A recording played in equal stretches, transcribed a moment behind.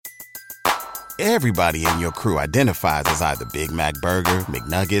Everybody in your crew identifies as either Big Mac Burger,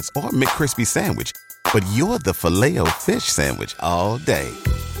 McNuggets, or McCrispy Sandwich. But you're the Filet-O-Fish Sandwich all day.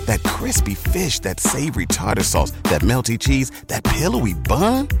 That crispy fish, that savory tartar sauce, that melty cheese, that pillowy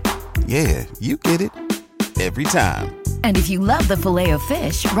bun. Yeah, you get it. Every time. And if you love the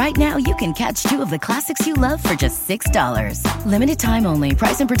Filet-O-Fish, right now you can catch two of the classics you love for just $6. Limited time only.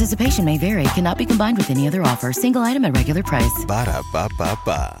 Price and participation may vary. Cannot be combined with any other offer. Single item at regular price.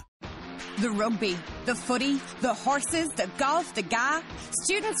 Ba-da-ba-ba-ba. The rugby, the footy, the horses, the golf, the GA.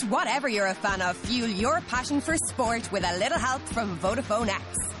 Students, whatever you're a fan of, fuel your passion for sport with a little help from Vodafone X.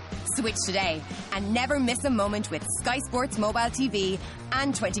 Switch today and never miss a moment with Sky Sports Mobile TV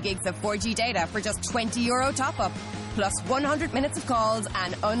and 20 gigs of 4G data for just €20 top-up, plus 100 minutes of calls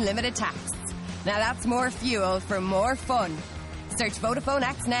and unlimited texts. Now that's more fuel for more fun. Search Vodafone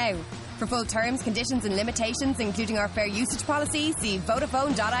X now. For full terms, conditions and limitations, including our fair usage policy, see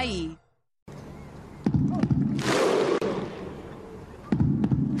Vodafone.ie.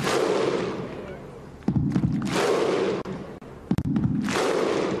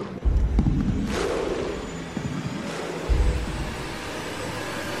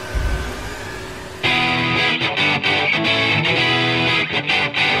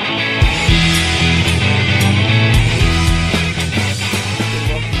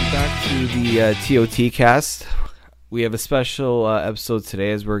 TOT cast. We have a special episode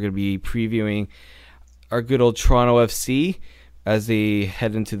today as we're going to be previewing our good old Toronto FC as they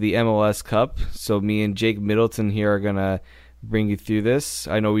head into the MLS Cup. So me and Jake Middleton here are going to bring you through this.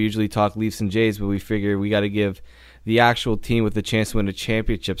 I know we usually talk Leafs and Jays, but we figure we got to give the actual team with the chance to win a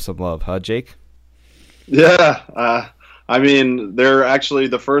championship some love. Huh, Jake? Yeah. I mean, they're actually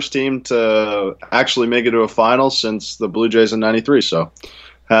the first team to actually make it to a final since the Blue Jays in '93, so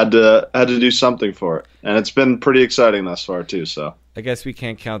had to do something for it, and it's been pretty exciting thus far too. So I guess we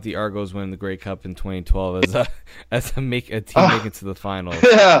can't count the Argos winning the Grey Cup in 2012 as a team make it to the finals.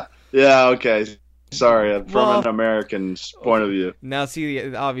 Yeah, okay. Sorry, from an American point of view. Now,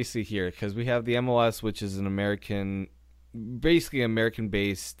 see, obviously here because we have the MLS, which is an basically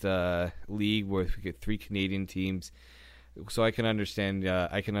American-based league where we get 3 Canadian teams. So I can understand.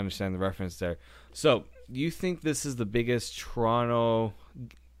 The reference there. So, do you think this is the biggest Toronto,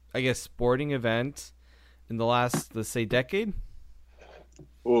 I guess, sporting event in the last, let's say, decade?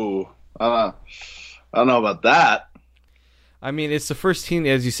 Ooh, I don't know about that. I mean, it's the first team,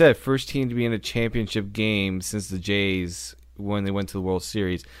 as you said, to be in a championship game since the Jays when they went to the World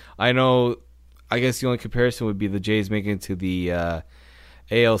Series. I guess the only comparison would be the Jays making it to the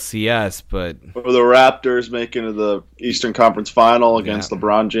ALCS, but or the Raptors making it to the Eastern Conference Final against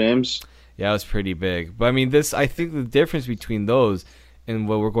LeBron James. Yeah, it was pretty big. But I mean, I think the difference between those and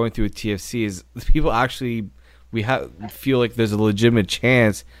what we're going through with TFC is people actually feel like there's a legitimate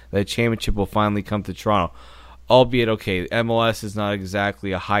chance that a championship will finally come to Toronto. Albeit, okay, MLS is not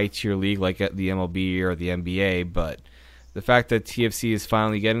exactly a high-tier league like at the MLB or the NBA, but the fact that TFC is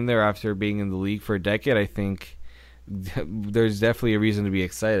finally getting there after being in the league for a decade, I think there's definitely a reason to be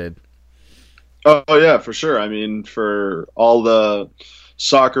excited. Oh yeah, for sure. I mean, for all the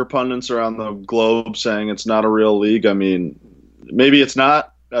soccer pundits around the globe saying it's not a real league, I mean, maybe it's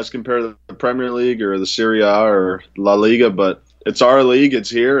not as compared to the Premier League or the Serie A or La Liga, but it's our league. It's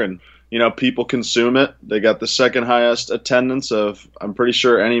here, and people consume it. They got the second highest attendance of, I'm pretty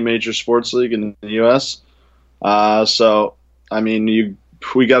sure, any major sports league in the U.S. So, I mean,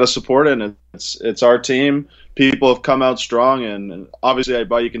 we got to support it, and it's our team. People have come out strong, and obviously,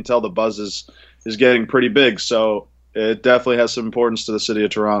 you can tell the buzz is getting pretty big. So it definitely has some importance to the city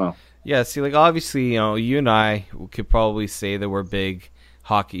of Toronto. Yeah, see, like obviously, you and I could probably say that we're big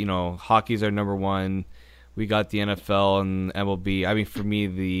hockey. Hockey's our number one. We got the NFL and MLB. I mean, for me,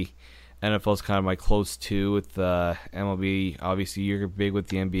 the NFL is kind of my close two with the MLB. Obviously, you're big with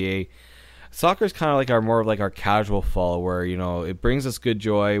the NBA. Soccer is kind of like more of like our casual follower. It brings us good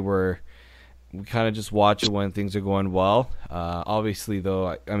joy. We kind of just watch it when things are going well. Obviously,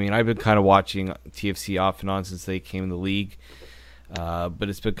 though, I mean, I've been kind of watching TFC off and on since they came in the league. But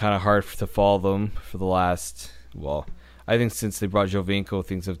it's been kind of hard to follow them for the last, I think since they brought Jovinko,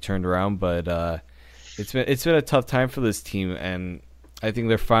 things have turned around. But it's been a tough time for this team, and I think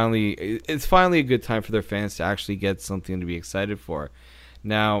it's finally a good time for their fans to actually get something to be excited for.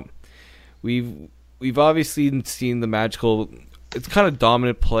 Now, we've obviously seen the magical. It's kind of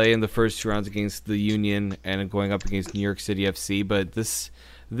dominant play in the first 2 rounds against the Union and going up against New York City FC. But this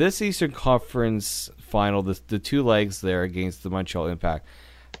Eastern Conference final, the 2 legs there against the Montreal Impact,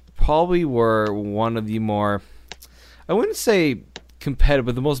 probably were one of the more, I wouldn't say competitive,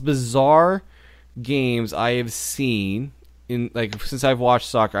 but the most bizarre games I have seen since I've watched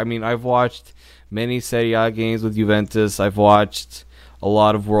soccer, I mean, I've watched many Serie A games with Juventus. I've watched a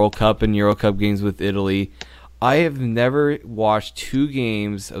lot of World Cup and Euro Cup games with Italy. I have never watched two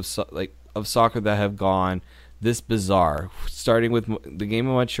games of soccer that have gone this bizarre. Starting with the game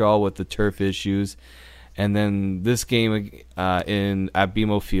in Montreal with the turf issues, and then this game at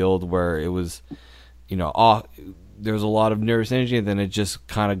BMO Field where it was, there was a lot of nervous energy, and then it just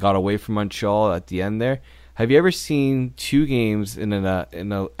kind of got away from Montreal at the end there. Have you ever seen two games in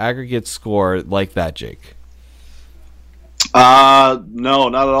an aggregate score like that, Jake? No,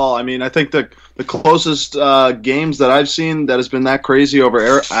 not at all. I mean, I think the closest games that I've seen that has been that crazy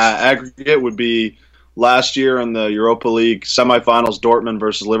over aggregate would be last year in the Europa League semifinals, Dortmund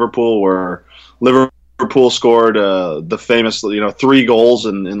versus Liverpool, where Liverpool scored the famous 3 goals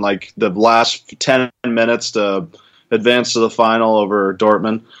in like the last 10 minutes to advance to the final over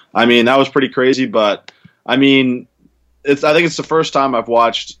Dortmund. I mean, that was pretty crazy, but I mean, I think it's the first time I've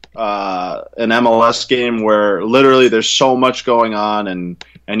watched an MLS game where literally there's so much going on, and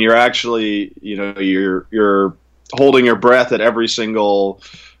you're actually you're holding your breath at every single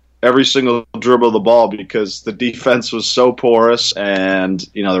dribble of the ball because the defense was so porous, and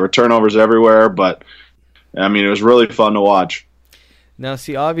there were turnovers everywhere. But I mean, it was really fun to watch. Now,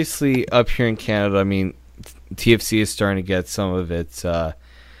 see, obviously up here in Canada, I mean, TFC is starting to get some of its,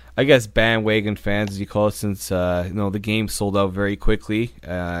 I guess, bandwagon fans, as you call it, since the game sold out very quickly,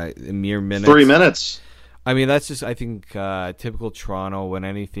 in mere minutes. 3 minutes. I mean, that's just, I think, typical Toronto. When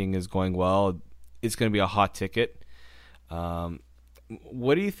anything is going well, it's going to be a hot ticket.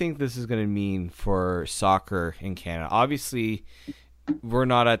 What do you think this is going to mean for soccer in Canada? Obviously, we're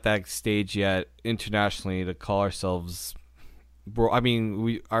not at that stage yet internationally to call ourselves. I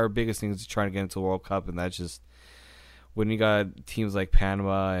mean, our biggest thing is trying to get into the World Cup, and that's just when you got teams like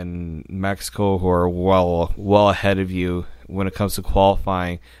Panama and Mexico who are well ahead of you when it comes to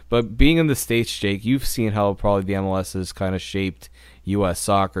qualifying. But being in the States, Jake, you've seen how probably the MLS has kind of shaped U.S.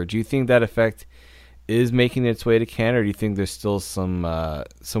 soccer. Do you think that effect is making its way to Canada, or do you think there's still some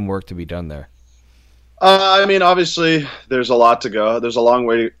work to be done there? I mean, obviously, there's a lot to go. There's a long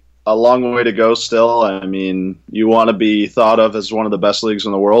way to go still. I mean, you want to be thought of as one of the best leagues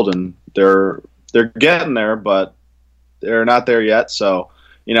in the world, and they're getting there, but they're not there yet. So,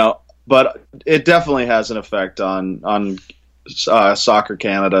 but it definitely has an effect on Soccer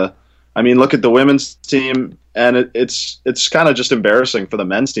Canada. I mean, look at the women's team, and it's kind of just embarrassing for the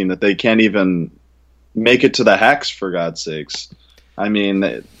men's team that they can't even make it to the Hex, for God's sakes. I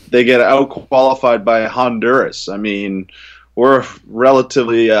mean, they get out-qualified by Honduras. I mean, we're a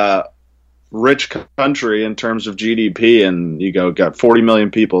relatively rich country in terms of GDP, and got 40 million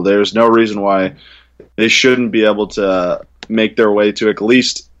people. There's no reason why they shouldn't be able to make their way to at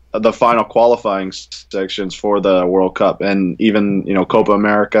least the final qualifying sections for the World Cup, and even Copa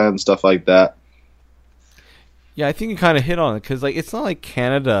America and stuff like that. Yeah, I think you kind of hit on it, because it's not like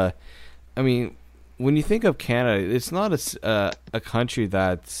Canada. I mean, when you think of Canada, it's not a country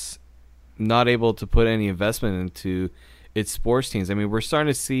that's not able to put any investment into its sports teams. I mean, we're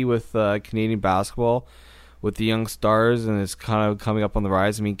starting to see with Canadian basketball, with the young stars, and it's kind of coming up on the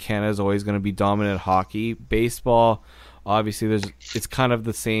rise. I mean, Canada's always going to be dominant at hockey. Baseball, obviously, it's kind of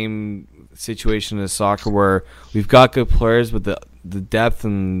the same situation as soccer, where we've got good players, but the depth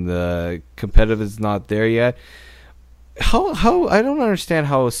and the competitive is not there yet. How I don't understand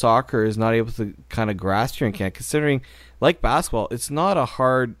how soccer is not able to kind of grasp here in Canada, considering, like basketball, it's not a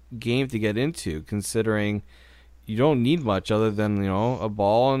hard game to get into, considering you don't need much other than a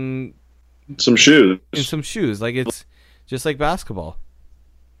ball and some shoes. Like, it's just like basketball.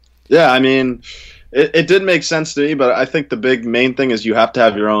 Yeah, I mean, it did make sense to me, but I think the main thing is you have to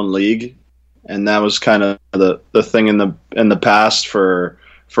have your own league, and that was kind of the thing in the past for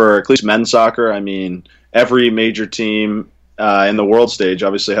at least men's soccer. I mean, every major team in the world stage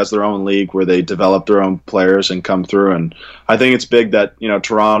obviously has their own league where they develop their own players and come through. And I think it's big that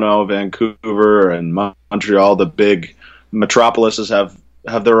Toronto, Vancouver, and Montreal, the big metropolises, have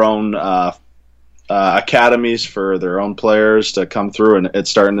their own academies for their own players to come through, and it's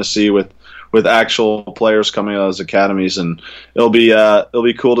starting to see with actual players coming out of those academies, and it'll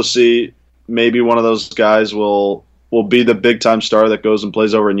be cool to see. Maybe one of those guys will be the big time star that goes and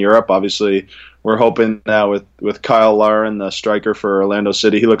plays over in Europe. Obviously, we're hoping now with Kyle Larin, the striker for Orlando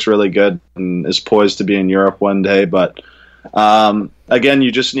City. He looks really good and is poised to be in Europe one day. But again,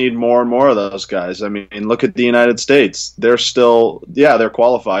 you just need more and more of those guys. I mean, look at the United States. They're still, they're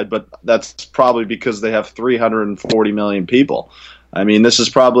qualified, but that's probably because they have 340 million people. I mean, this is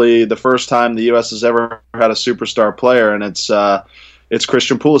probably the first time the U.S. has ever had a superstar player, and it's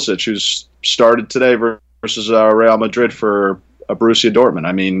Christian Pulisic, who's started today versus Real Madrid for Borussia Dortmund.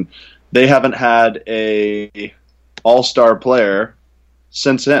 I mean, they haven't had a all-star player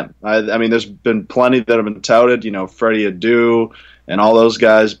since him. I mean, there's been plenty that have been touted, Freddie Adu and all those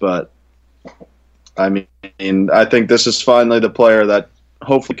guys, but I mean, I think this is finally the player that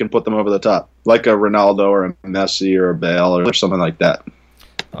hopefully can put them over the top, like a Ronaldo or a Messi or a Bale or something like that.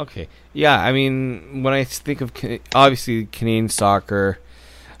 Okay. Yeah, I mean, when I think of, obviously, Canadian soccer,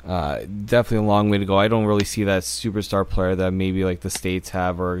 definitely a long way to go. I don't really see that superstar player that maybe like the States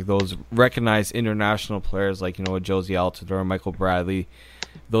have, or those recognized international players like, Josie Altidore, Michael Bradley.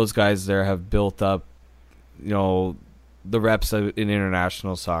 Those guys there have built up, the reps in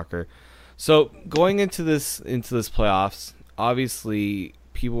international soccer. So going into this playoffs, obviously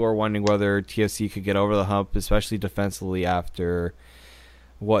people were wondering whether TFC could get over the hump, especially defensively after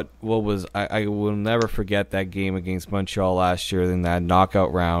what was I will never forget that game against Montreal last year in that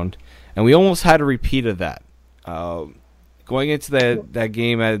knockout round, and we almost had a repeat of that. Going into that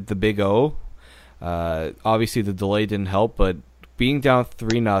game at the Big O, obviously the delay didn't help, but being down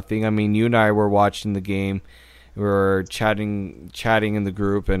 3-0, I mean, you and I were watching the game. We were chatting in the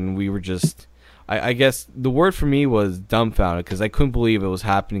group, and we were just, I guess the word for me was dumbfounded, because I couldn't believe it was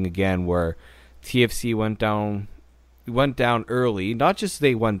happening again, where TFC went down early. Not just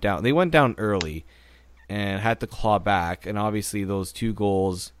they went down early and had to claw back. And obviously those 2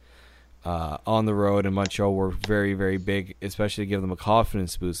 goals on the road in Montreal were very, very big, especially to give them a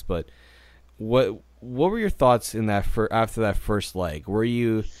confidence boost. But what were your thoughts in that after that first leg? Were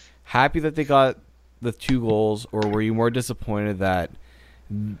you happy that they got the 2 goals, or were you more disappointed that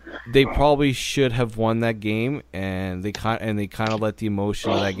they probably should have won that game and they kind of let the emotion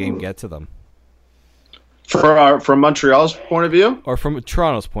of that game get to them? From Montreal's point of view, or from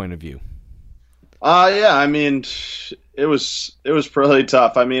Toronto's point of view? Yeah, I mean, it was pretty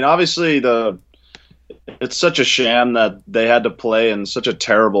tough. I mean, obviously it's such a sham that they had to play in such a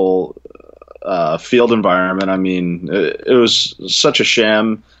terrible field environment. I mean, it was such a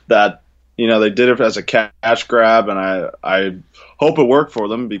sham that they did it as a cash grab, and I hope it worked for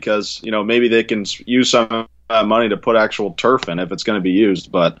them, because maybe they can use some of that money to put actual turf in if it's going to be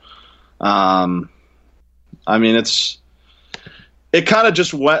used. But I mean, it kind of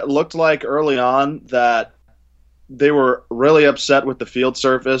just looked like early on that they were really upset with the field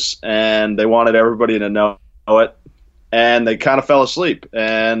surface, and they wanted everybody to know it, and they kind of fell asleep.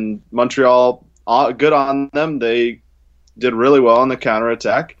 And Montreal, good on them. They did really well on the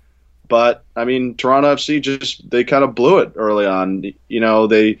counterattack. But, I mean, Toronto FC they kind of blew it early on.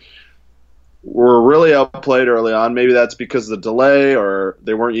 They were really outplayed early on. Maybe that's because of the delay, or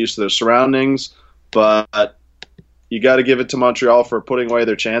they weren't used to their surroundings. But you got to give it to Montreal for putting away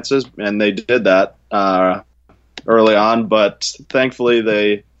their chances, and they did that early on. But thankfully,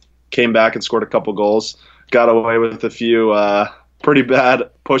 they came back and scored a couple goals, got away with a few pretty bad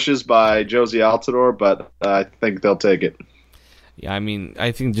pushes by Josie Altidore, but I think they'll take it. Yeah, I mean,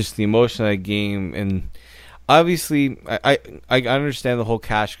 I think just the emotion of that game, and obviously, I understand the whole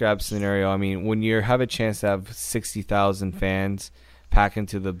cash grab scenario. I mean, when you have a chance to have 60,000 fans pack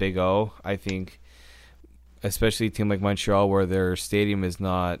into the Big O, I think, especially a team like Montreal, where their stadium is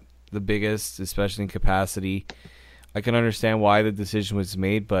not the biggest, especially in capacity, I can understand why the decision was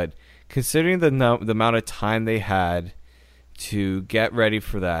made. But considering the amount of time they had to get ready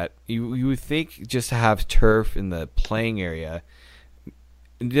for that, you would think just to have turf in the playing area.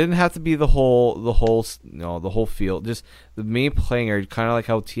 It didn't have to be the whole field, just the main playing area, kind of like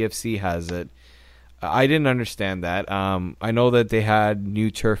how TFC has it. I didn't understand that. I know that they had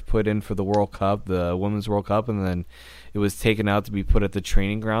new turf put in for the World Cup, the Women's World Cup, and then it was taken out to be put at the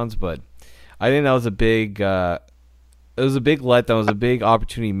training grounds. But I think that was a big, letdown. It was a big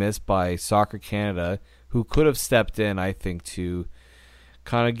opportunity missed by Soccer Canada, who could have stepped in, I think, to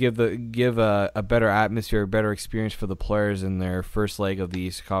kind of give a better atmosphere, a better experience for the players in their first leg of the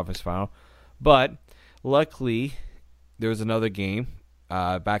Eastern Conference Final. But luckily, there was another game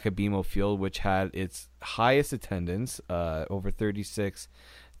back at BMO Field, which had its highest attendance, over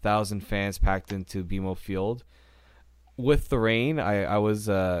 36,000 fans packed into BMO Field. With the rain, I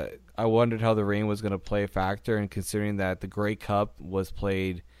wondered how the rain was going to play a factor, and considering that the Grey Cup was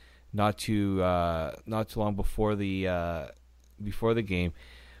played not too long before the game.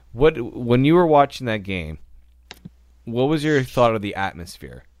 When you were watching that game, what was your thought of the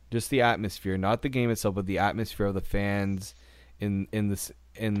atmosphere? Just the atmosphere, not the game itself, but the atmosphere of the fans in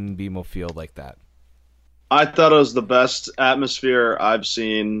BMO Field like that. I thought it was the best atmosphere I've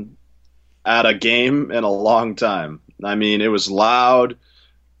seen at a game in a long time. I mean, it was loud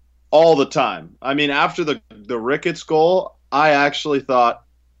all the time. I mean, after the Ricketts goal, I actually thought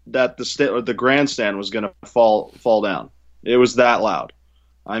that the grandstand was going to fall down. It was that loud.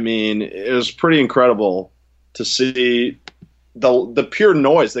 I mean, it was pretty incredible to see the pure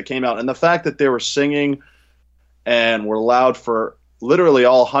noise that came out, and the fact that they were singing and were loud for literally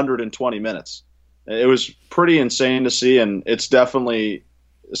all 120 minutes. It was pretty insane to see, and it's definitely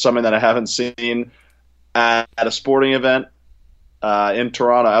something that I haven't seen at a sporting event in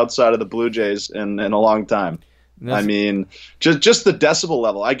Toronto outside of the Blue Jays in a long time. I mean, just the decibel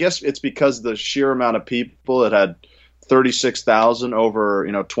level. I guess it's because the sheer amount of people. It had 36,000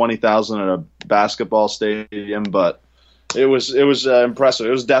 over 20,000 at a basketball stadium, but it was impressive.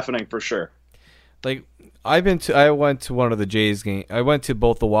 It was deafening for sure. Like I went to one of the Jays game. I went to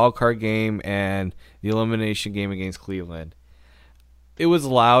both the wild card game and the elimination game against Cleveland. It was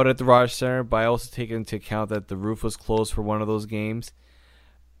loud at the Rogers Center, but I also take into account that the roof was closed for one of those games.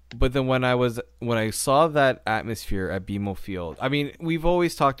 But then when I saw that atmosphere at BMO Field, I mean, we've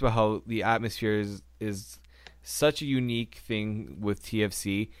always talked about how the atmosphere is such a unique thing with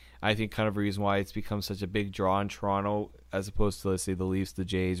TFC. I think kind of a reason why it's become such a big draw in Toronto as opposed to, let's say, the Leafs, the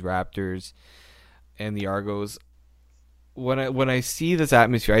Jays, Raptors, and the Argos. When I see this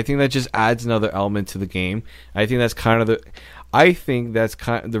atmosphere, I think that just adds another element to the game. I think that's kind of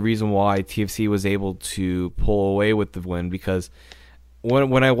the reason why TFC was able to pull away with the win, because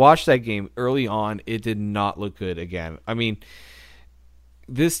when I watched that game early on, it did not look good again. I mean,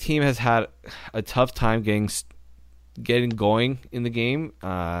 this team has had a tough time getting going in the game.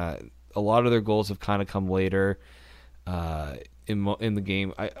 A lot of their goals have kind of come later in the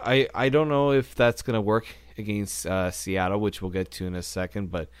game. I don't know if that's going to work against Seattle, which we'll get to in a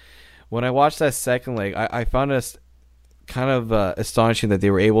second. But when I watched that second leg, I found it kind of astonishing that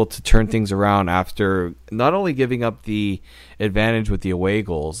they were able to turn things around after not only giving up the advantage with the away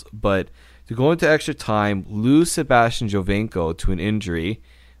goals, but to go into extra time, lose Sebastian Giovinco to an injury.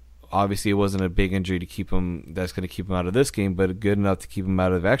 Obviously, it wasn't a big injury to keep him. That's going to keep him out of this game, but good enough to keep him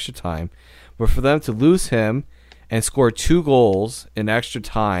out of extra time. But for them to lose him and score 2 goals in extra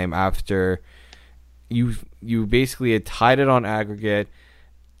time after you basically had tied it on aggregate,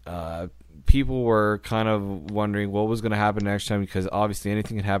 people were kind of wondering what was going to happen next time, because obviously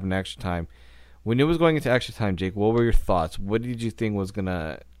anything can happen in extra time. When it was going into extra time, Jake, what were your thoughts? What did you think was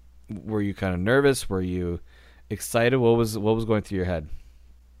gonna? Were you kind of nervous? Were you excited? What was going through your head?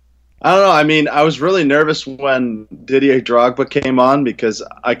 I don't know. I mean, I was really nervous when Didier Drogba came on, because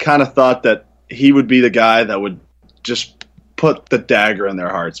I kind of thought that he would be the guy that would just put the dagger in their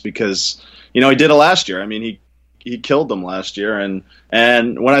hearts, because he did it last year. I mean, he killed them last year, and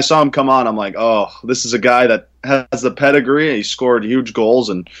when I saw him come on, I'm like, oh, this is a guy that has the pedigree. He scored huge goals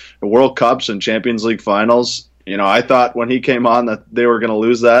in World Cups and Champions League finals. I thought when he came on that they were going to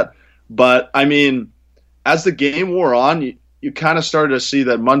lose that, but I mean, as the game wore on, you kind of started to see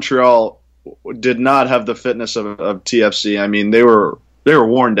that Montreal did not have the fitness of TFC. I mean, they were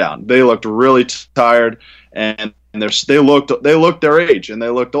worn down. They looked really tired, and they looked their age, and they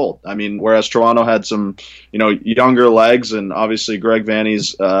looked old. I mean, whereas Toronto had some, younger legs, and obviously Greg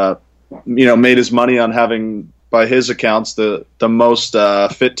Vanney's, made his money on having, by his accounts, the most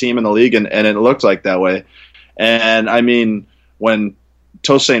fit team in the league, and it looked like that way. And I mean, when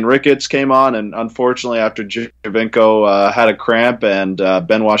Tosaint Ricketts came on, and unfortunately after Giovinco had a cramp and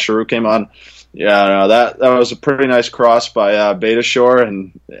Benoit Charrue came on, that was a pretty nice cross by Beitashour,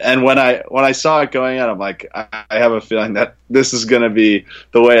 and when I saw it going on, I'm like, I have a feeling that this is going to be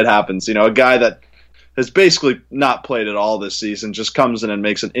the way it happens. A guy that has basically not played at all this season just comes in and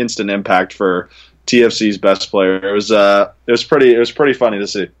makes an instant impact for TFC's best player. It was pretty funny to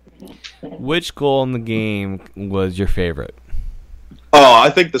see. Which goal in the game was your favorite? Oh, I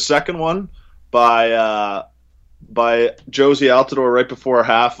think the second one by Josie Altidore right before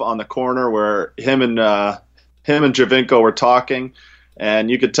half on the corner, where him and Giovinco were talking, and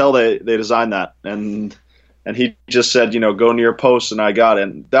you could tell they designed that, and he just said, go near post, and I got it.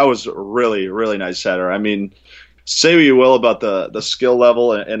 And that was a really, really nice header. I mean, say what you will about the skill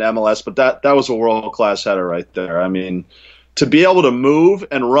level in MLS, but that was a world-class header right there. I mean, to be able to move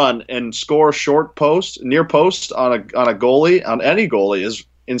and run and score short post, near post on a goalie, on any goalie, is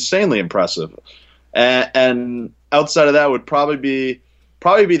insanely impressive. And outside of that would probably be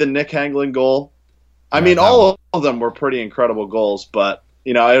the Nick Hangling goal. I mean, all of them were pretty incredible goals, but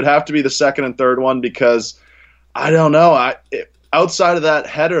it would have to be the second and third one, because I don't know. Outside of that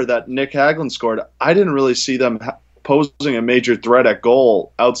header that Nick Hagglund scored, I didn't really see them posing a major threat at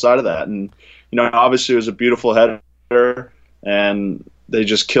goal outside of that. And obviously it was a beautiful header, and they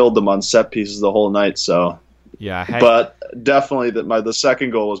just killed them on set pieces the whole night. So yeah, but definitely the second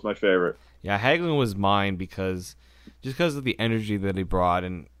goal was my favorite. Yeah, Hagglund was mine because of the energy that he brought,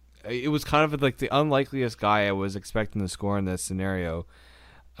 and it was kind of like the unlikeliest guy I was expecting to score in this scenario.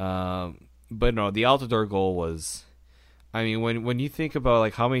 But no, the Altidore goal was. I mean, when you think about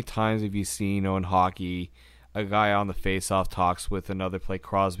like how many times have you seen, in hockey, a guy on the faceoff talks with another play,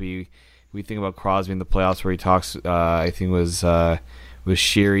 Crosby. We think about Crosby in the playoffs where he talks. I think it was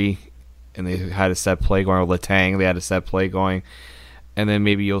Sheary, and they had a set play going. Or Letang, they had a set play going, and then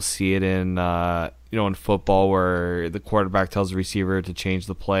maybe you'll see it in in football where the quarterback tells the receiver to change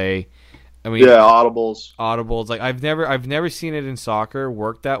the play. I mean, yeah, audibles. Like I've never seen it in soccer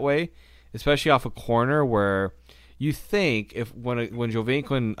work that way, especially off a corner where you think when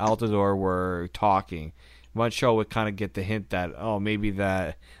Giovinco and Altidore were talking, Montreal would kind of get the hint that maybe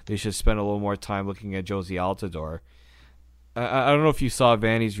that they should spend a little more time looking at Josie Altidore. I don't know if you saw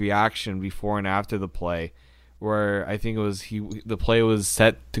Vanny's reaction before and after the play, where I think it was the play was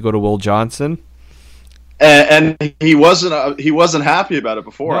set to go to Will Johnson. And he wasn't happy about it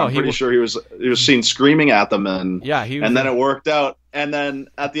before. No, I'm pretty sure he was seen screaming at them, and then it worked out. And then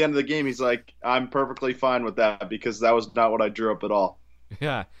at the end of the game, he's like, "I'm perfectly fine with that because that was not what I drew up at all."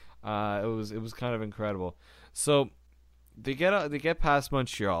 Yeah, it was kind of incredible. So they get past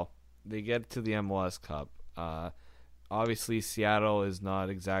Montreal, they get to the MLS Cup. Obviously, Seattle is not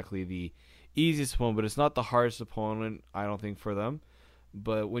exactly the easiest opponent, but it's not the hardest opponent, I don't think, for them.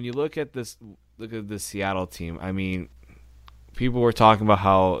 But when you look at this Seattle team, I mean, people were talking about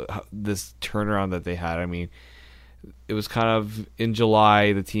how this turnaround that they had. I mean, it was kind of in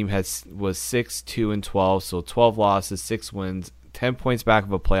July. The team was 6-2-12, so 12 losses, 6 wins, 10 points back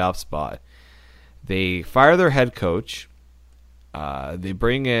of a playoff spot. They fire their head coach. They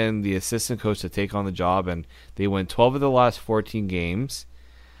bring in the assistant coach to take on the job, and they win 12 of the last 14 games.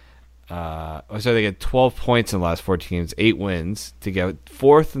 They get 12 points in the last 14 games, 8 wins to get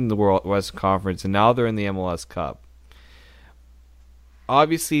 4th in the West Conference, and now they're in the MLS Cup.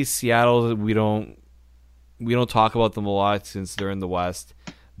 Obviously, Seattle, we don't talk about them a lot since they're in the West,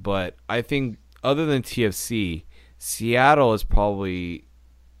 but I think other than TFC, Seattle is probably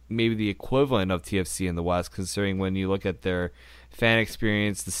maybe the equivalent of TFC in the West, considering when you look at their fan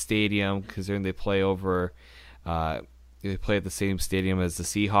experience, the stadium, considering they play they play at the same stadium as the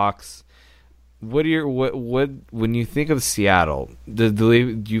Seahawks. What when you think of Seattle,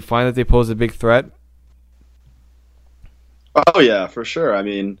 do you find that they pose a big threat? Oh yeah, for sure. I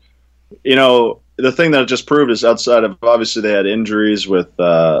mean, the thing that it just proved is outside of obviously they had injuries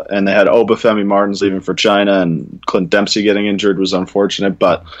and they had Obafemi Martins leaving for China and Clint Dempsey getting injured was unfortunate,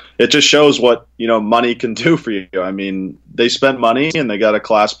 but it just shows what money can do for you. I mean, they spent money and they got a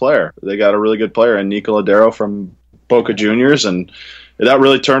class player. They got a really good player in Nico Lodeiro from Boca Juniors, and that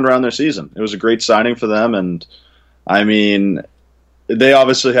really turned around their season. It was a great signing for them, and I mean, they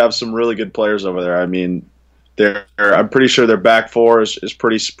obviously have some really good players over there. I mean, I'm pretty sure their back four is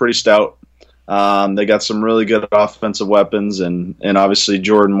pretty stout. They got some really good offensive weapons, and obviously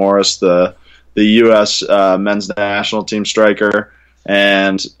Jordan Morris, the U.S. men's national team striker,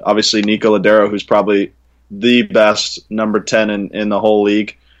 and obviously Nico Lodeiro, who's probably the best number 10 in the whole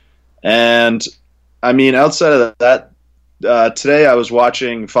league. And I mean, outside of that, today I was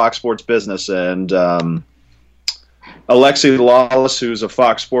watching Fox Sports Business, and Alexi Lawless, who's a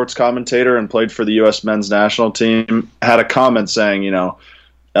Fox Sports commentator and played for the U.S. men's national team, had a comment saying,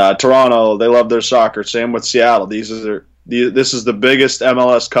 Toronto, they love their soccer. Same with Seattle. This is the biggest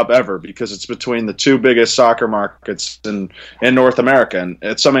MLS Cup ever because it's between the 2 biggest soccer markets in North America, and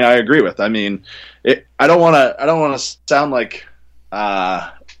it's something I agree with. I mean, I don't want to sound like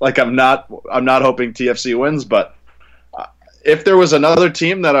I'm not hoping TFC wins, but if there was another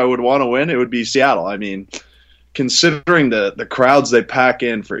team that I would want to win, it would be Seattle. I mean, considering the crowds they pack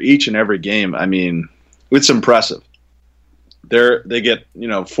in for each and every game, I mean, it's impressive. They get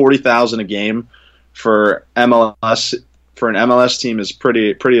 40,000 a game for MLS. For an MLS team is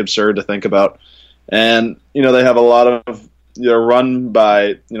pretty absurd to think about, and they have a lot of run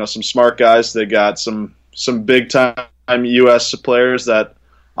by some smart guys. They got some big time U.S. players that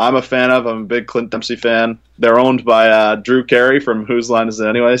I'm a fan of. I'm a big Clint Dempsey fan. They're owned by Drew Carey from Whose Line Is It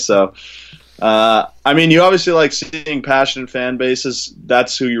Anyway? So, I mean, you obviously like seeing passionate fan bases.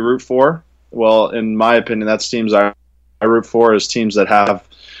 That's who you root for. Well, in my opinion, that's teams I root for is teams that have,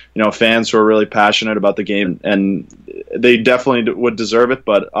 fans who are really passionate about the game, and they definitely would deserve it.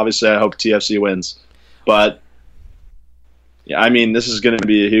 But obviously, I hope TFC wins. But yeah, I mean, this is going to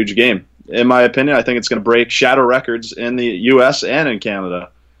be a huge game. In my opinion, I think it's going to shatter records in the U.S. and in Canada.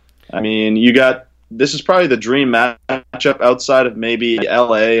 I mean, this is probably the dream matchup outside of maybe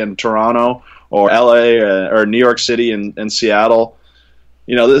L.A. and Toronto, or L.A. or New York City and Seattle.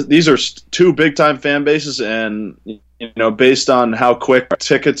 these are two big time fan bases, and based on how quick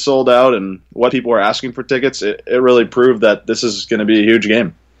tickets sold out and what people were asking for tickets, it really proved that this is going to be a huge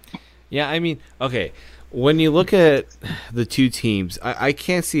game. Yeah, I mean, okay, when you look at the two teams, I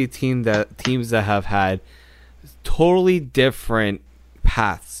can't see teams that have had totally different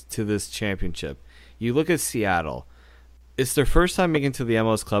paths to this championship. You look at Seattle. It's their first time making it to the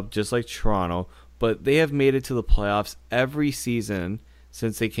MLS Cup, just like Toronto, but they have made it to the playoffs every season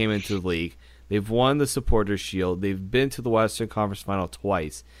since they came into the league. They've won the Supporters' Shield. They've been to the Western Conference Final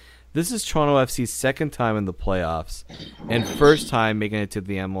twice. This is Toronto FC's second time in the playoffs and first time making it to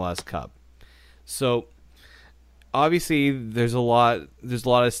the MLS Cup. So obviously there's a lot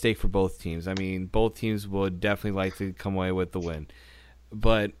at stake for both teams. I mean, both teams would definitely like to come away with the win.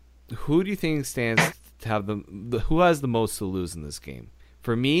 But who do you think stands to have who has the most to lose in this game?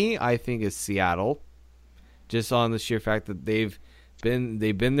 For me, I think it's Seattle, just on the sheer fact that they've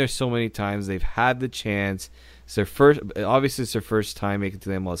been there so many times. They've had the chance. It's their first time making it to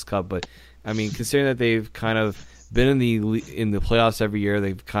the MLS Cup. But I mean, considering that they've kind of been in the playoffs every year,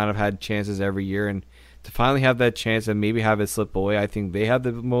 they've kind of had chances every year, and to finally have that chance and maybe have it slip away, I think they have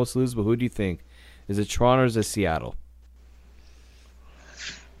the most to lose. But who do you think? Is it Toronto or is it Seattle?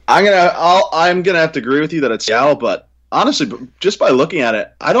 I'm gonna have to agree with you that it's Seattle, but honestly, just by looking at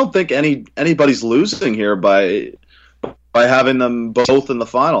it, I don't think anybody's losing here by having them both in the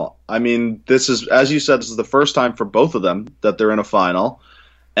final. I mean, this is, as you said, this is the first time for both of them that they're in a final.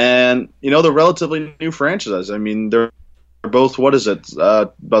 And, they're relatively new franchises. I mean, they're both, what is it,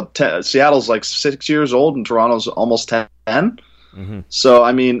 about 10, Seattle's like 6 years old and Toronto's almost 10. Mm-hmm. So,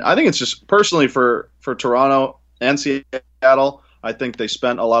 I mean, I think it's just personally for Toronto and Seattle, I think they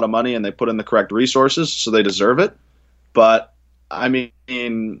spent a lot of money and they put in the correct resources, so they deserve it. But, I mean,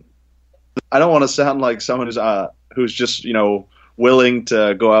 I don't want to sound like someone who's just, willing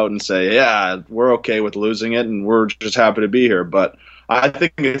to go out and say, yeah, we're okay with losing it and we're just happy to be here. But I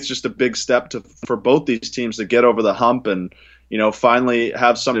think it's just a big step for both these teams to get over the hump and, finally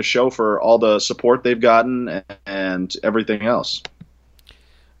have something to show for all the support they've gotten and everything else.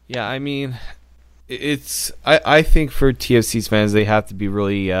 Yeah, I mean, I think for TFC's fans, they have to be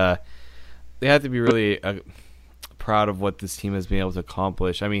really proud of what this team has been able to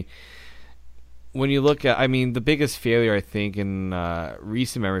accomplish. I mean, when you look at, the biggest failure I think in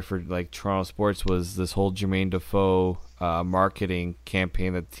recent memory for like Toronto sports was this whole Jermaine Defoe marketing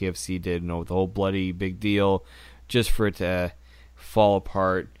campaign that TFC did. With the whole bloody big deal, just for it to fall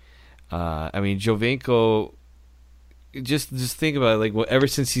apart. Giovinco, just think about it. Like ever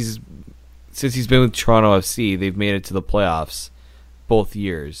since he's been with Toronto FC, they've made it to the playoffs both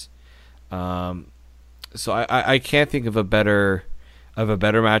years. So I can't think of a better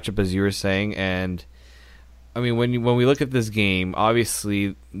matchup, as you were saying. And I mean, when we look at this game,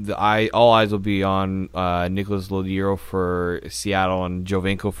 obviously all eyes will be on Nicolas Lodeiro for Seattle and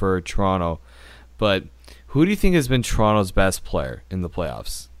Giovinco for Toronto. But who do you think has been Toronto's best player in the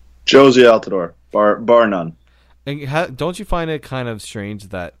playoffs? Jozy Altidore, bar none. And don't you find it kind of strange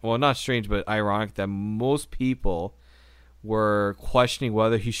that, well, not strange, but ironic that most people were questioning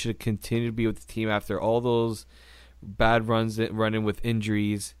whether he should continue to be with the team after all those bad running with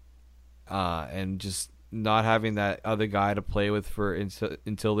injuries, and just not having that other guy to play with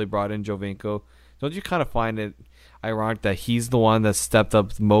until they brought in Giovinco? Don't you kind of find it ironic that he's the one that stepped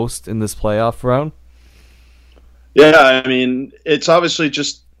up most in this playoff round? Yeah, I mean, it's obviously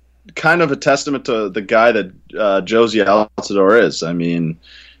just kind of a testament to the guy that Jozy Altidore is. I mean,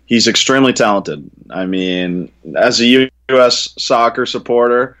 he's extremely talented. I mean, as a U.S. soccer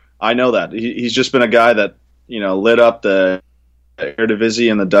supporter, I know that. He's just been a guy that, lit up the Eredivisie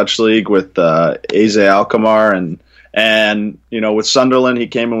in the Dutch league with AZ Alkmaar, and with Sunderland, he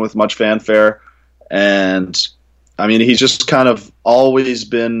came in with much fanfare. And I mean, he's just kind of always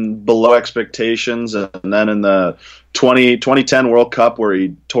been below expectations. And then in the 2010 World Cup, where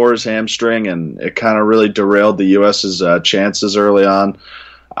he tore his hamstring, and it kind of really derailed the U.S.'s chances early on.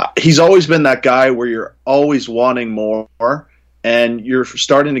 He's always been that guy where you're always wanting more, and you're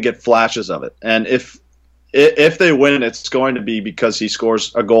starting to get flashes of it. And if they win, it's going to be because he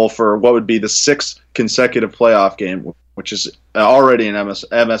scores a goal for what would be the sixth consecutive playoff game, which is already an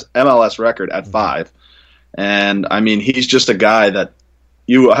MLS record at 5. And, I mean, he's just a guy that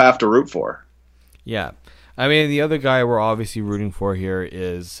you have to root for. Yeah. I mean, the other guy we're obviously rooting for here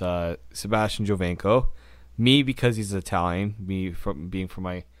is Sebastian Giovinco. Me, because he's Italian. Me, being from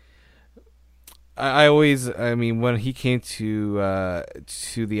my... when he came to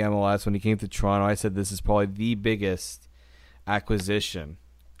the MLS, when he came to Toronto, I said this is probably the biggest acquisition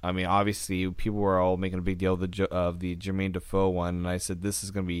I mean, obviously, people were all making a big deal of the Jermaine Defoe one, and I said this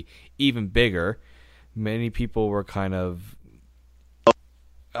is going to be even bigger. Many people were kind of,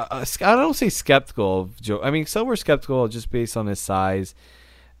 I don't say skeptical of Joe. I mean, some were skeptical just based on his size,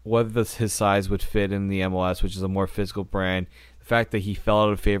 whether his size would fit in the MLS, which is a more physical brand. The fact that he fell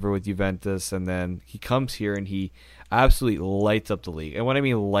out of favor with Juventus, and then he comes here and he absolutely lights up the league. And when I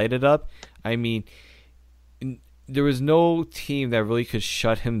mean light it up, I mean there was no team that really could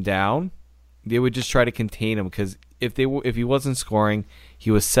shut him down. They would just try to contain him because if he wasn't scoring,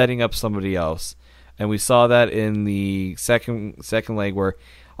 he was setting up somebody else. And we saw that in the second leg where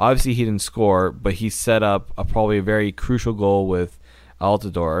obviously he didn't score, but he set up probably a very crucial goal with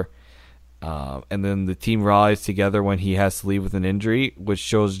Altidore. And then the team rallies together when he has to leave with an injury, which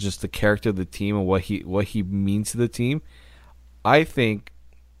shows just the character of the team and what he means to the team. I think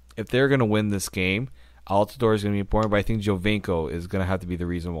if they're going to win this game, Altidore is going to be important, but I think Giovinco is going to have to be the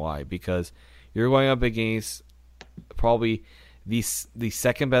reason why, because you're going up against probably the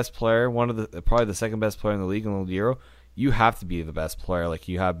second best player, probably the second best player in the league in the Euro. You have to be the best player like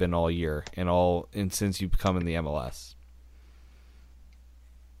you have been all year and since you've come in the MLS.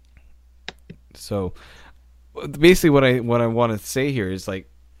 So basically what I want to say here is like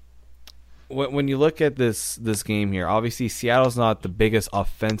when you look at this game here, obviously Seattle's not the biggest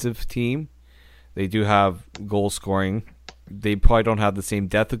offensive team. They do have goal scoring. They probably don't have the same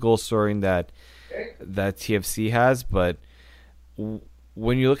depth of goal scoring that TFC has, but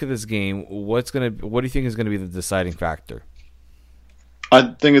when you look at this game, what do you think is going to be the deciding factor?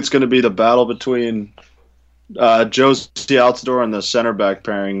 I think it's going to be the battle between Josie Altidore and the center back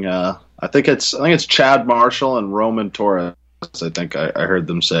pairing. I think it's Chad Marshall and Roman Torres. I think I heard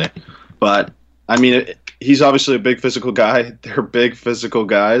them say, but I mean he's obviously a big physical guy. They're big physical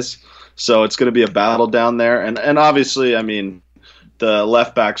guys, so it's going to be a battle down there. And obviously, I mean the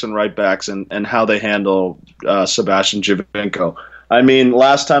left backs and right backs and how they handle Sebastian Giovinco. I mean,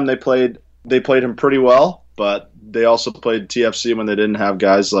 last time they played him pretty well, but they also played TFC when they didn't have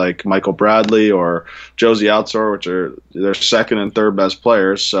guys like Michael Bradley or Josie Altidore, which are their second and third best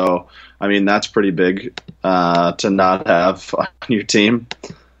players. So, I mean, that's pretty big to not have on your team.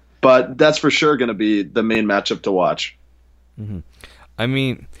 But that's for sure going to be the main matchup to watch. Mm-hmm. I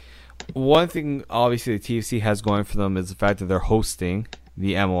mean, one thing obviously the TFC has going for them is the fact that they're hosting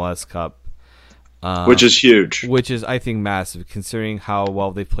the MLS Cup. Which is huge. Which is, I think, massive, considering how well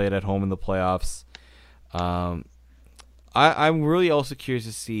they played at home in the playoffs. I'm really also curious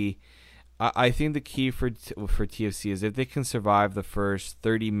to see. I think the key for TFC is if they can survive the first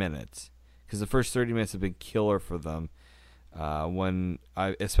 30 minutes, because the first 30 minutes have been killer for them.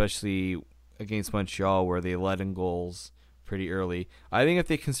 Especially against Montreal, where they let in goals pretty early. I think if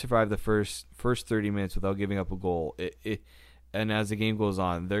they can survive the first 30 minutes without giving up a goal, and as the game goes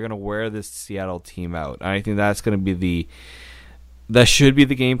on, they're going to wear this Seattle team out. And I think that's going to be that should be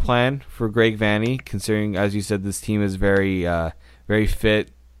the game plan for Greg Vanney, considering, as you said, this team is very, very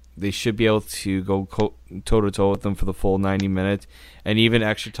fit. They should be able to go toe-to-toe with them for the full 90 minutes and even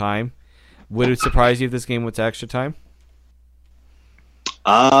extra time. Would it surprise you if this game went to extra time?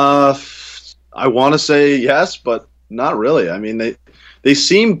 I want to say yes, but not really. I mean, they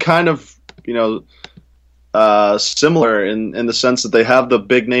seem kind of, similar in the sense that they have the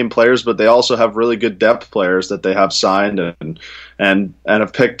big name players, but they also have really good depth players that they have signed and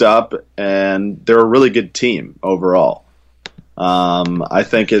have picked up, and they're a really good team overall. I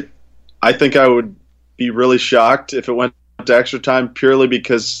think I would be really shocked if it went to extra time, purely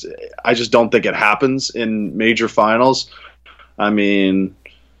because I just don't think it happens in major finals. I mean,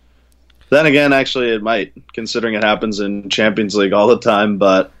 then again, actually it might, considering it happens in Champions League all the time,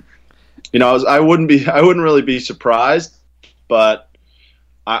 but I wouldn't really be surprised, but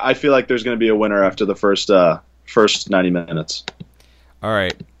I feel like there's going to be a winner after the first 90 minutes. All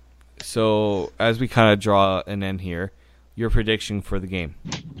right. So as we kind of draw an end here, your prediction for the game?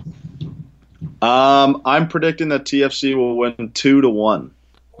 I'm predicting that TFC will win 2-1.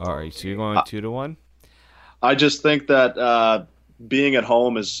 All right. So you're going 2-1? I just think that being at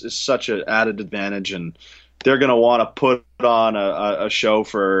home is such an added advantage, and they're going to want to put on a show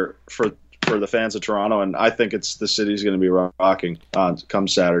for the fans of Toronto, and I think the city's going to be rocking come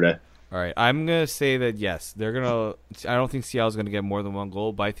Saturday. All right, I'm going to say that yes, they're going to. I don't think Seattle's going to get more than one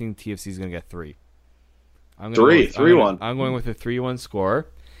goal, but I think TFC's going to get 3. 3-1. I'm going with a 3-1 score.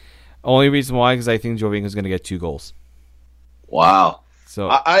 Only reason why, because I think Giovinco's going to get 2 goals. Wow. So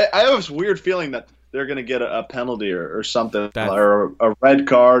I have this weird feeling that they're going to get a penalty or something, or a red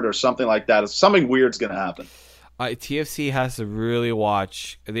card or something like that. Something weird's going to happen. TFC has to really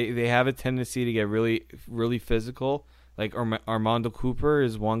watch. They have a tendency to get really, really physical, Like Armando Cooper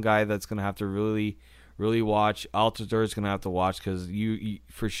is one guy that's going to have to really, really watch. Altidore is going to have to watch because you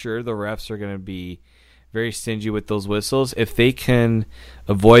for sure the refs are going to be very stingy with those whistles. If they can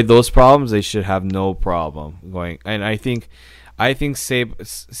avoid those problems, they should have no problem going. And I think Seba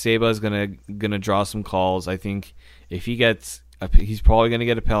is gonna draw some calls. I think if he's probably gonna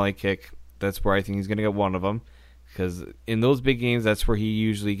get a penalty kick. That's where I think he's gonna get one of them, because in those big games, that's where he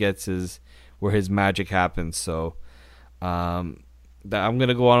usually gets where his magic happens. So, I'm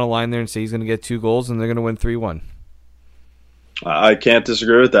gonna go on a line there and say he's gonna get 2 goals and they're gonna win 3-1. I can't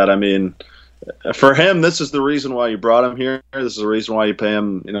disagree with that. I mean, for him, this is the reason why you brought him here. This is the reason why you pay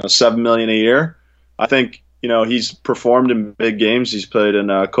him, $7 million a year. I think, he's performed in big games. He's played in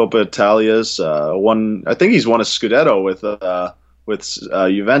Coppa Italia's. I think he's won a Scudetto with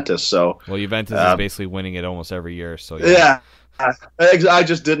Juventus. So Juventus is basically winning it almost every year. So yeah. I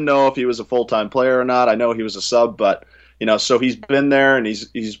just didn't know if he was a full-time player or not. I know he was a sub, but so he's been there and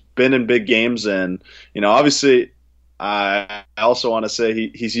he's been in big games, and obviously. I also want to say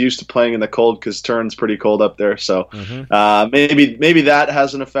he's used to playing in the cold because Turin's pretty cold up there. So maybe that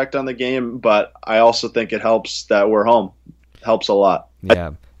has an effect on the game, but I also think it helps that we're home. It helps a lot.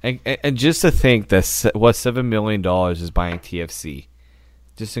 Yeah, and just to think that $7 million is buying TFC,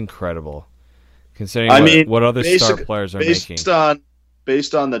 just incredible. Considering what other star players are making.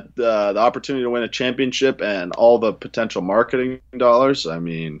 Based on the opportunity to win a championship and all the potential marketing dollars, I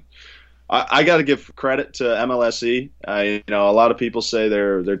mean. I got to give credit to MLSE. A lot of people say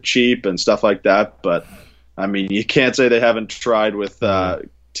they're cheap and stuff like that, but I mean, you can't say they haven't tried with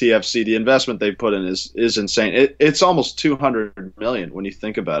TFC. The investment they put in is insane. It's almost $200 million when you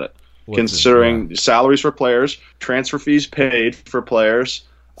think about it, considering salaries for players, transfer fees paid for players,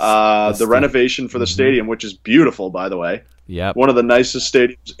 the renovation for the stadium, which is beautiful, by the way. Yeah, one of the nicest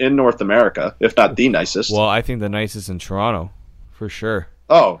stadiums in North America, if not the nicest. Well, I think the nicest in Toronto, for sure.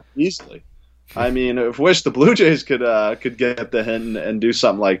 Oh, easily. I mean, I wish the Blue Jays could get the hint and do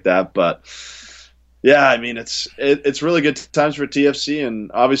something like that. But yeah, I mean, it's really good times for TFC,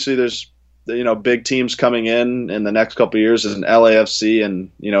 and obviously there's big teams coming in the next couple of years, and LAFC and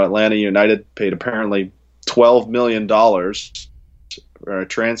Atlanta United paid apparently $12 million for a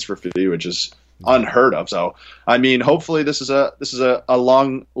transfer fee, which is unheard of. So I mean, hopefully this is a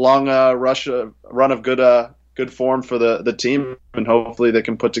long run of good form for the team, and hopefully they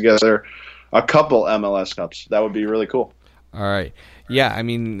can put together a couple MLS Cups. That would be really cool. All right. Yeah, I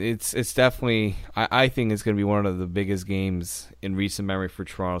mean, it's definitely, I think it's going to be one of the biggest games in recent memory for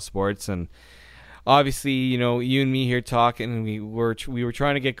Toronto sports. And obviously, you and me here talking, and we were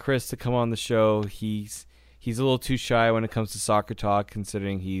trying to get Chris to come on the show. He's a little too shy when it comes to soccer talk,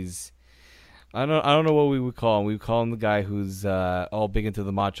 considering I don't know what we would call him. We would call him the guy who's all big into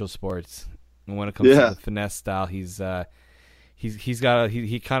the macho sports. And when it comes to the finesse style, he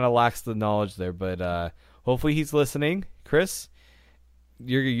kind of lacks the knowledge there. But hopefully he's listening. Chris,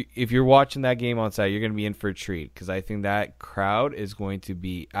 if you're watching that game on site, you're going to be in for a treat, because I think that crowd is going to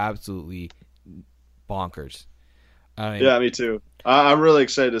be absolutely bonkers. Yeah, me too. I'm really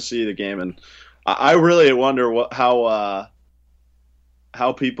excited to see the game, and I really wonder how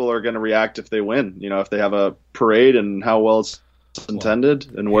people are going to react if they win. If they have a parade, and how well it's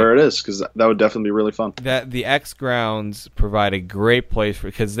intended and where it is, because that would definitely be really fun. The X grounds provide a great place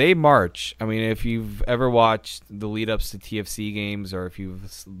because they march. I mean, if you've ever watched the lead ups to TFC games, or if you've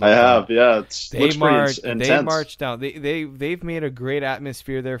I have, yeah, they march down. They've made a great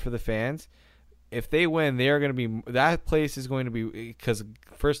atmosphere there for the fans. If they win, that place is going to be, because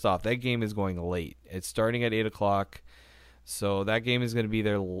first off, that game is going late. It's starting at 8:00. So that game is going to be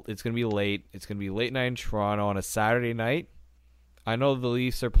there. It's going to be late. It's going to be late night in Toronto on a Saturday night. I know the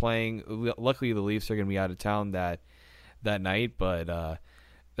Leafs are playing. Luckily, the Leafs are going to be out of town that night. But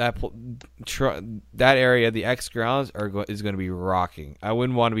that area, the X grounds, is going to be rocking. I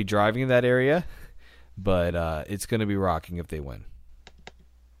wouldn't want to be driving in that area, but it's going to be rocking if they win.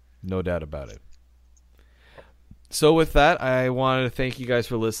 No doubt about it. So with that, I wanted to thank you guys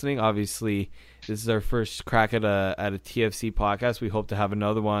for listening. Obviously, this is our first crack at a TFC podcast. We hope to have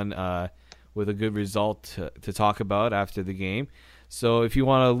another one with a good result to talk about after the game. So if you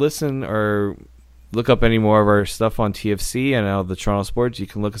want to listen or look up any more of our stuff on TFC and all the Toronto sports, you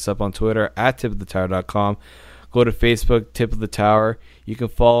can look us up on Twitter at tipofthetower.com. Go to Facebook, Tip of the Tower. You can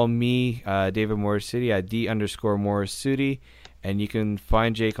follow me, David Morris City, at D_Morris City. And you can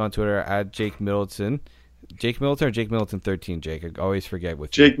find Jake on Twitter at Jake Middleton. Jake Middleton or Jake Middleton 13, Jake? I always forget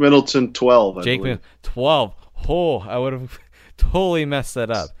with Jake you. Middleton 12, Jake 12. Oh, I would have totally messed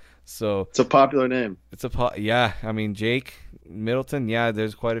that up. So it's a popular name. Yeah, I mean, Jake Middleton, yeah,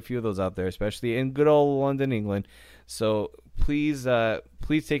 there's quite a few of those out there, especially in good old London, England. So please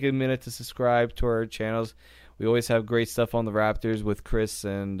take a minute to subscribe to our channels. We always have great stuff on the Raptors with Chris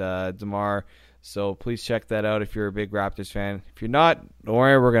and DeMar. So please check that out if you're a big Raptors fan. If you're not, don't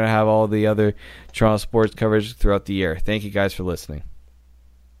worry, we're going to have all the other Toronto sports coverage throughout the year. Thank you guys for listening.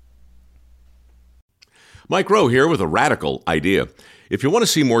 Mike Rowe here with a radical idea. If you want to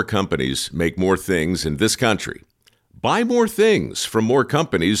see more companies make more things in this country, buy more things from more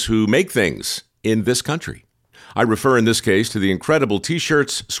companies who make things in this country. I refer in this case to the incredible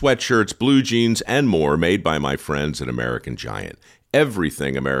t-shirts, sweatshirts, blue jeans, and more made by my friends at American Giant.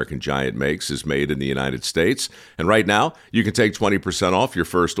 Everything American Giant makes is made in the United States. And right now, you can take 20% off your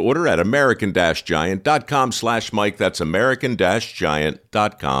first order at american-giant.com/Mike. That's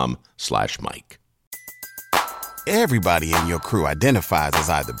american-giant.com/Mike. Everybody in your crew identifies as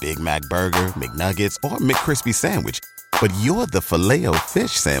either Big Mac Burger, McNuggets, or McCrispy Sandwich. But you're the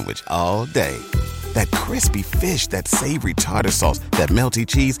Filet-O-Fish Sandwich all day. That crispy fish, that savory tartar sauce, that melty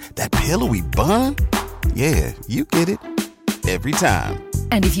cheese, that pillowy bun. Yeah, you get it. Every time.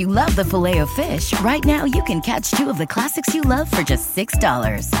 And if you love the Filet-O-Fish, right now you can catch 2 of the classics you love for just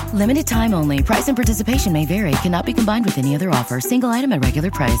 $6. Limited time only. Price and participation may vary. Cannot be combined with any other offer. Single item at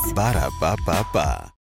regular price. Ba-da-ba-ba-ba.